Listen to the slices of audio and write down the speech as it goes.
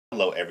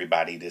Hello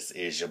everybody, this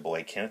is your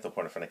boy Kenneth,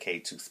 reporting from the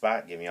KTookes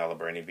spot, giving y'all a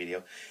brand new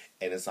video.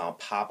 And it's on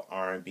pop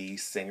R&B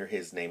singer.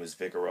 His name is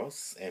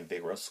Vigoruz, and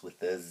Vigoruz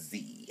with a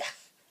Z.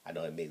 I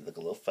know it may look a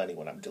little funny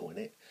when I'm doing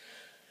it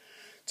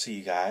to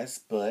you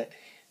guys, but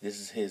this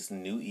is his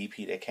new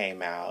EP that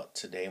came out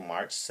today,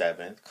 March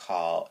 7th,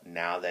 called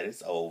Now That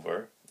It's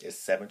Over. It's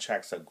 7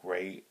 tracks of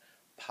great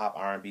pop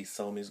R&B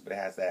soul music, but it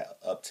has that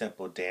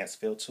up-tempo dance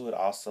feel to it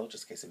also,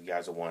 just in case if you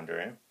guys are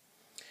wondering.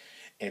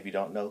 And if you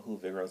don't know who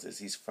Vigoruz is,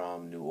 he's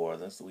from New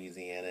Orleans,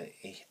 Louisiana.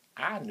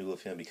 I knew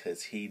of him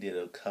because he did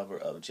a cover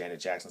of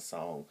Janet Jackson's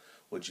song,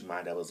 Would You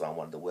Mind, that was on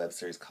one of the web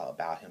series called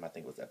About Him. I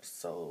think it was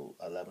episode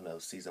 11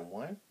 of season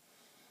 1.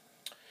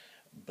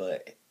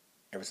 But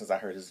ever since I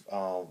heard his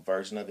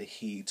version of it,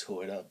 he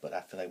tore it up. But I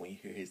feel like when you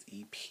hear his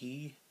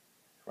EP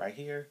right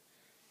here,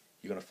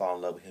 you're going to fall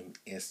in love with him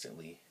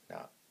instantly.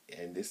 Now,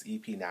 and this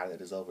EP, Now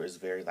That It's Over, is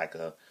very like I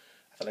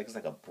feel like it's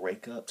like a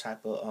breakup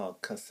type of,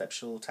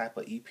 conceptual type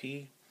of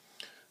EP,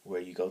 where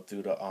you go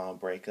through the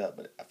breakup,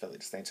 but I feel like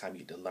at the same time you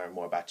get to learn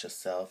more about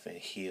yourself and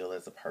heal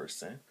as a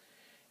person.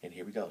 And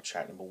here we go.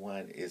 Track number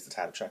 1 is the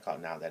title track called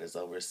Now That It's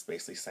Over. It's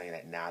basically saying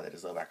that now that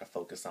it's over, I can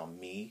focus on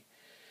me.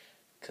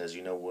 Because,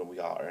 you know, when we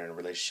all are in a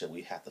relationship,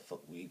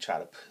 we try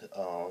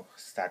to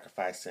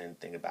sacrifice and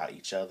think about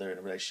each other in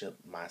a relationship,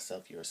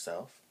 myself,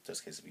 yourself.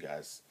 Just in case if you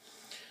guys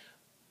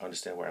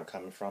understand where I'm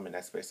coming from. And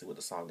that's basically what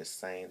the song is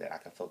saying, that I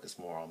can focus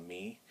more on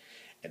me.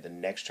 And the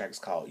next track is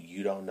called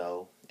You Don't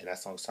Know. And that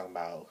song's talking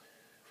about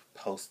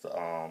post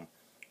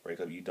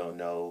breakup. You don't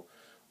know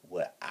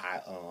what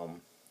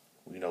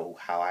you know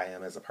how I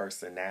am as a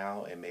person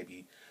now, and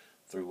maybe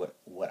through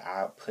what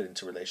I put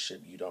into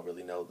relationship, you don't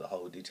really know the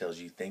whole details.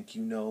 You think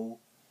you know,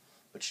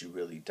 but you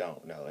really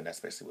don't know. And that's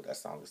basically what that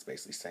song is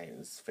basically saying.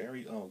 It's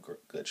very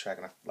good track,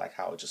 and I like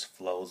how it just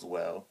flows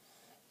well.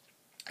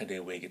 And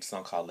then when you get the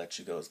song called Let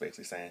You Go, it's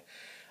basically saying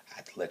I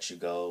have to let you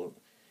go,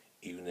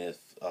 even if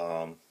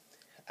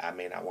I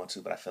may not want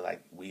to, but I feel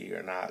like we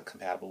are not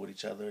compatible with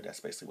each other. That's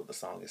basically what the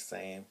song is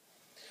saying.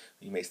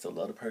 You may still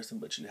love the person,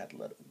 but you have to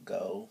let them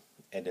go.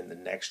 And then the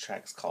next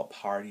track is called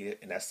Party It,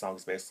 and that song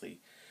is basically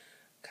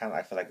kind of,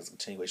 I feel like it's a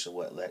continuation of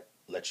what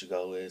Let You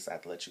Go is. I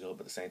have to let you go,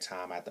 but at the same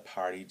time, I have to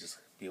party, just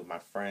be with my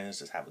friends,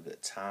 just have a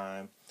good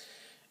time.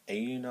 And,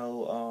 you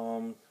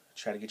know,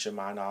 try to get your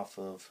mind off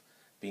of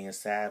being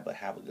sad, but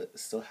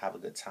still have a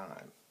good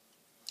time.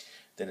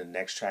 Then the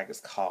next track is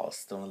called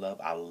Still in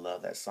Love. I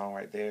love that song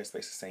right there. It's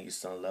basically saying you're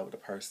still in love with the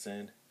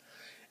person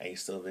and you're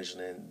still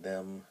envisioning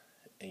them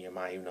in your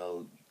mind, even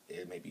though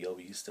it may be over,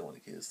 you still want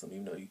to kiss them.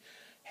 Even though you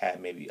had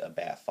maybe a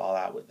bad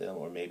fallout with them,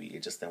 or maybe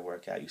it just didn't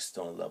work out, you're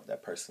still in love with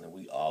that person, and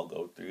we all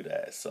go through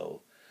that.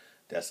 So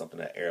that's something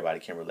that everybody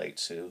can relate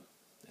to.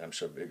 And I'm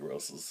sure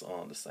Vigoruz was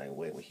on the same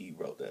way when he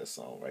wrote that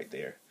song right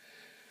there.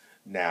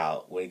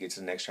 Now, when you get to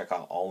the next track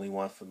called Only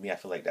One for Me, I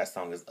feel like that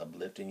song is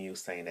uplifting you,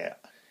 saying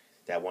that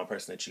one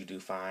person that you do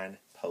find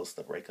post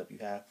the breakup you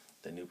have,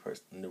 the new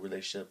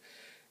relationship,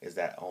 is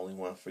that only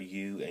one for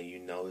you, and you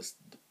know it's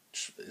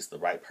the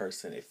right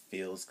person. It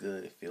feels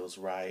good, it feels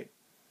right,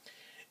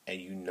 and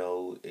you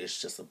know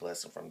it's just a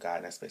blessing from God.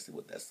 And that's basically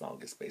what that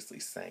song is basically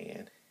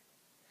saying.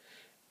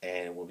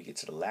 And when we get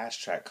to the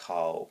last track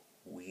called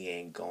We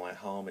Ain't Going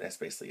Home, and that's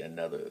basically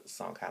another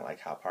song, kind of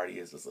like how Party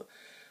is a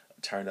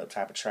turned up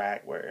type of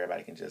track where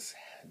everybody can just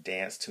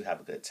dance to, have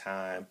a good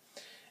time,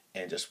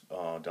 and just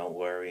don't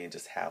worry and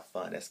just have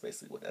fun. That's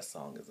basically what that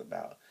song is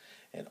about.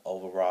 And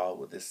overall,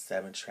 with this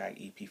 7-track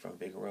EP from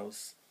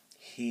Vigoruz,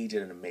 he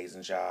did an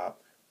amazing job.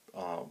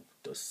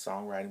 The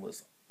songwriting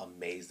was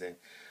amazing.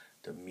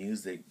 The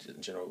music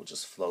in general would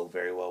just flow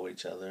very well with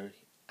each other.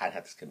 I'd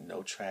have to skip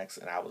no tracks,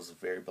 and I was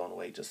very blown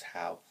away just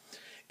how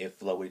it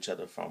flowed with each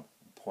other from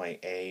point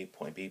A,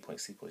 point B, point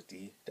C, point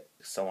D,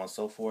 so on and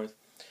so forth.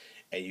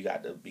 And you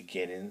got the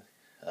beginning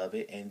of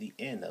it and the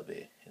end of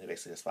it. And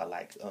basically that's why I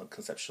like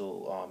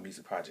conceptual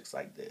music projects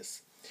like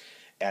this.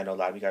 And I know a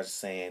lot of you guys are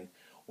saying,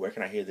 where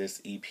can I hear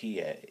this EP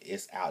at?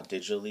 It's out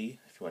digitally.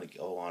 If you want to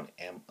go on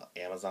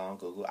Amazon,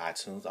 Google,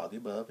 iTunes, all the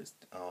above,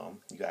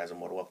 you guys are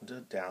more than welcome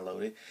to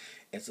download it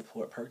and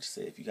purchase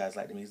it. If you guys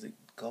like the music,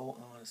 go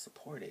on and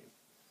support it.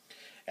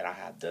 And I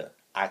have the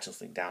iTunes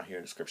link down here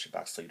in the description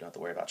box, so you don't have to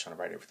worry about trying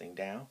to write everything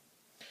down.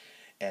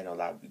 And a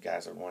lot of you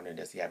guys are wondering,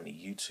 does he have any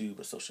YouTube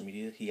or social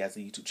media? He has a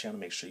YouTube channel.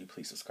 Make sure you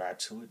please subscribe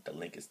to it. The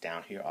link is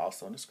down here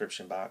also in the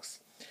description box.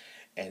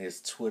 And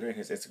his Twitter and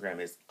his Instagram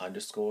is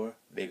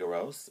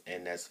 _Vigoruz.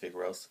 And that's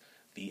Vigoruz,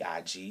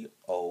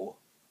 Vigoruz.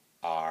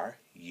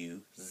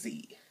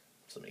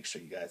 So make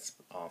sure you guys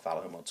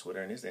follow him on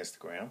Twitter and his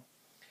Instagram.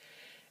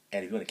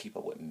 And if you want to keep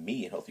up with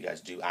me, and hopefully you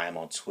guys do, I am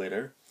on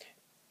Twitter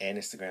and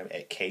Instagram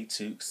at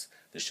KTookes.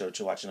 The show that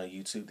you're watching on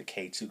YouTube, the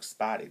KTookes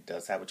spot, it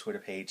does have a Twitter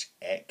page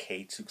at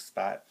KTookes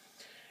spot.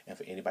 And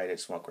for anybody that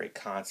just want great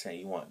content,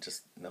 you want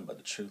just nothing but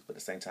the truth, but at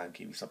the same time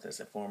give you something that's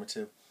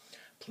informative,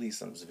 please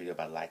send this video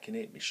by liking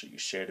it. Make sure you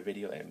share the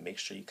video, and make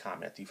sure you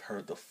comment after you've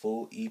heard the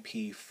full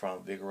EP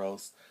from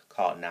Vigoruz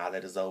called Now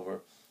That It's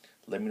Over.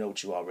 Let me know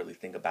what you all really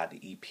think about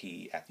the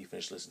EP after you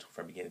finish listening to it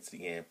from beginning to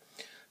the end.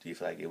 Do you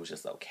feel like it was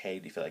just okay?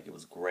 Do you feel like it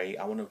was great?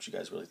 I want to know what you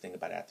guys really think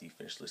about it after you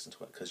finish listening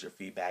to it, because your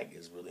feedback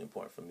is really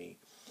important for me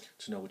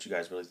to know what you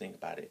guys really think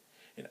about it.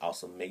 And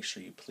also make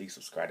sure you please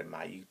subscribe to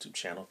my YouTube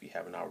channel if you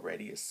haven't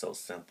already. It's so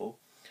simple.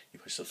 You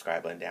push the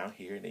subscribe button down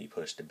here, and then you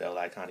push the bell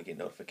icon to get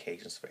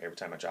notifications for every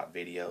time I drop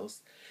videos.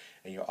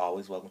 And you're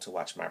always welcome to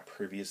watch my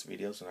previous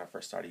videos when I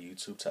first started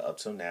YouTube to up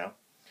till now.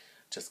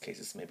 Just in case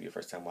this may be your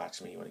first time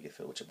watching me, you want to get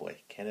filled with your boy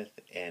Kenneth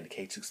and the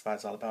KTookes spot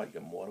is all about,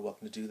 you're more than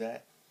welcome to do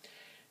that.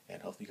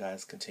 And hopefully you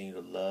guys continue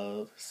to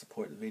love,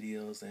 support the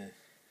videos, and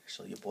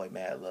show your boy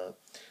mad love.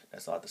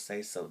 That's all I have to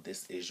say. So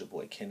this is your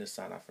boy Kenneth,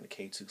 sign off from the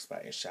KTookes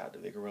spot, and shout out to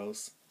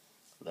Vigoruz.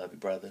 Love you,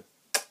 brother.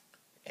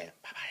 And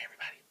bye-bye,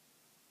 everybody.